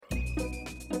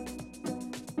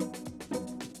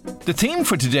The theme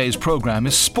for today's programme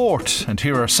is sport, and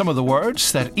here are some of the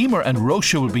words that Emer and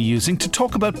Roisha will be using to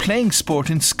talk about playing sport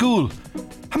in school.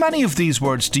 How many of these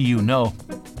words do you know?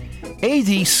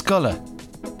 AD Sculla,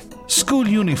 school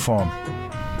uniform.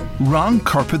 Rang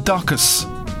Corpidocus,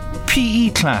 PE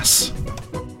class.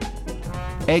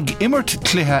 Eg Imert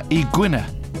Cliha I Gwynna,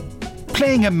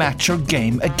 playing a match or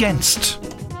game against.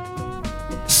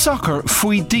 Soccer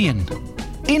Fui Dian,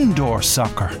 indoor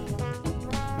soccer.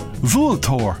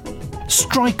 Vueltor,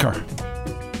 striker.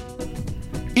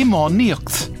 Imá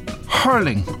Níocht,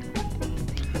 hurling.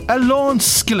 A lawn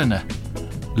skillina,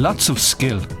 lots of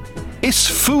skill. Is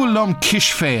fulum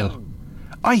kishfail,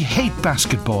 I hate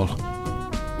basketball.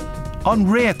 On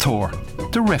Réator,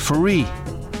 the referee.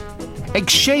 Eg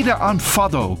Shada an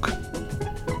Fadog,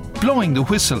 blowing the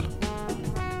whistle.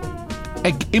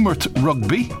 Eg Immert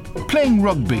rugby, playing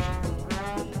rugby.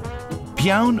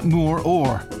 Bjaun Moor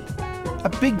Or, a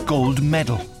big gold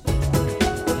medal.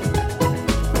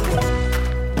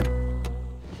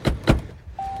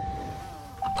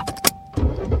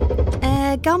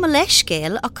 Gama leis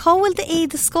céal a cábhail de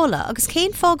éad a scola agus cén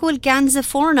fágúil gansa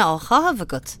fórna á chahabh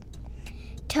agat.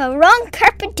 Tá rang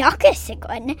Corpidocus a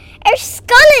gin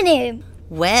scolanú.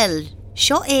 Well,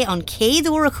 seo é an céad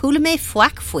uair a chúla mé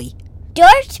foic faoi.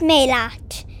 Dúirt mé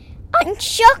leat. An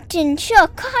seachtain seo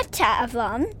cáta a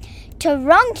bham, tá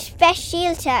rang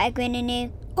speisialta a gine.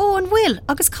 Ó an bhfuil,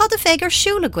 agus cad a féidir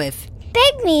siúla guibh.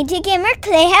 Beg me de gimmer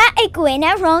cléthe a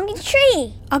gine rang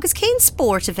trí. Agus cén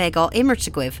spórt a bheith á immert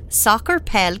a guibh, soccer,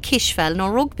 pell, kisfel nó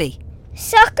rugby.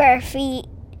 Soccer fi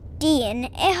díon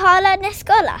I hála na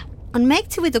scola. An meid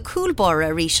tú id a cúlbára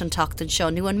a rís an tachtan seo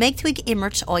nó an meid tú ag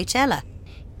immert áit eile.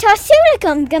 Tásúla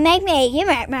go meid mé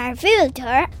immert mar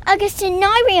bhúltar agus tá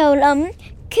náiriolalam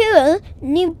cool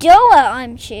nu dóa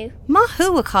aimsú. Má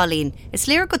thu a Colleen, is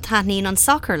léir go taithnín an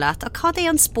soccer leat a cad é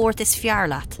an spórt is fear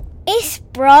leat. Is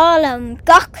brálam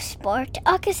gach sport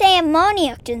agus é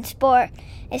ammoníocht an sport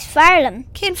is fearlam.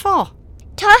 Cén fá?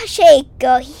 Tá sé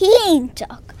go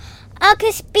híntach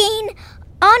agus bín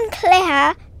an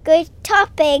cléthe go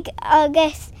topic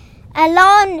agus a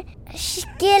lán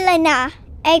skillina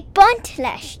ag bunt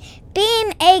leis.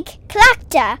 Bím ag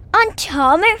clachta an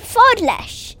támar fod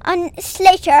leis, an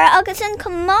slitter agus an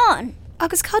cumán.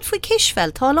 Agus cad faoi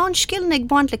kisfel, tá lán skillin ag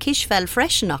buint le kisfel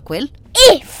freisin nachhfuil.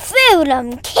 I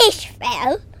fúlam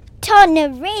kisfel, tá na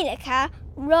réalacha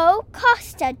ró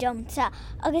costa dumsa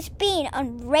agus bín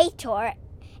an réitor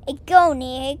ag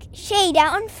gcónaí ag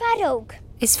séada an fadóg.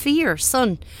 Is fear,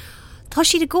 son. Tá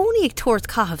siad a gcónaí ag tuairt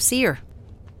cathab sir.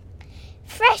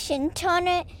 Freisin tá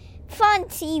na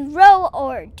fancy ró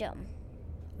ordum.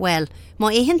 Well,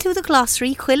 má éhann tú de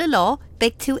glasrí chuile lá,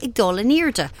 beag tú ag dul in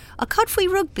irde, a cad faoi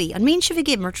rugby an mín se bh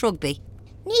gimmert rugby.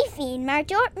 Ní bhín mar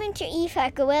Dortmunter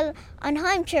ife go bhfuil an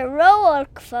haimte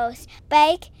róolc fós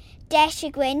beag deis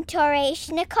a gcuin toréis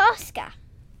na cosca.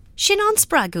 Sin an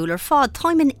spragúil ar fád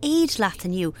táim in éid leat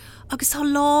aniu, agus tá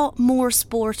lá mór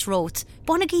spórt rót,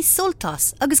 buna í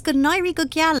sultas, agus go nairí go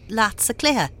geal leat sa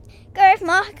cléthe. Gurh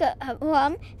maith go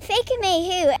bham, féice mé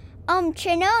hu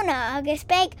tróna agus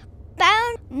beag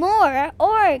bán mór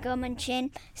orgam an sin.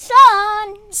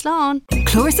 Slán! Slán!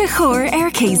 Clóir a chóir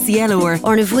KCLR.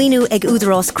 Or na bhhaoinú ag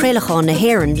údarrás creilechán na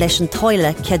hÉireann leis an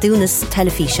toile ceadúnas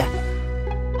telefíse.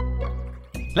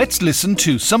 Let's listen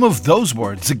to some of those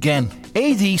words again.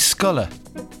 AD Sculla,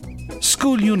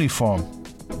 school uniform.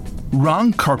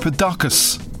 Rang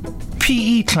Corpidocus,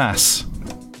 PE class.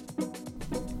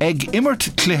 Eg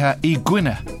Immert Cliha I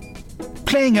Gwynna,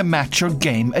 playing a match or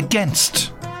game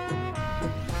against.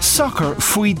 Soccer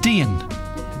Fui Dian,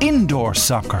 indoor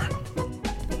soccer.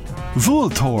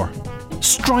 Vueltor,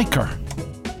 striker.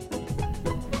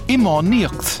 Imá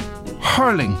Níocht,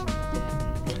 hurling.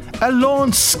 A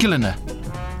lawn skillina,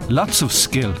 lots of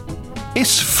skill.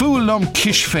 Is fulum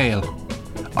kishfail,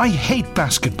 I hate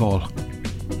basketball.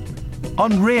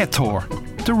 On Réator,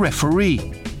 the referee.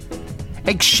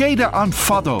 Eg Shada an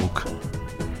Fadog,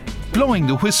 blowing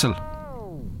the whistle.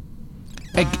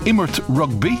 Eg Immert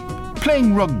rugby,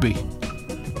 playing rugby.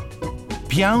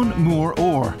 Bjaun Moor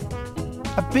Or,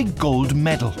 a big gold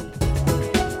medal.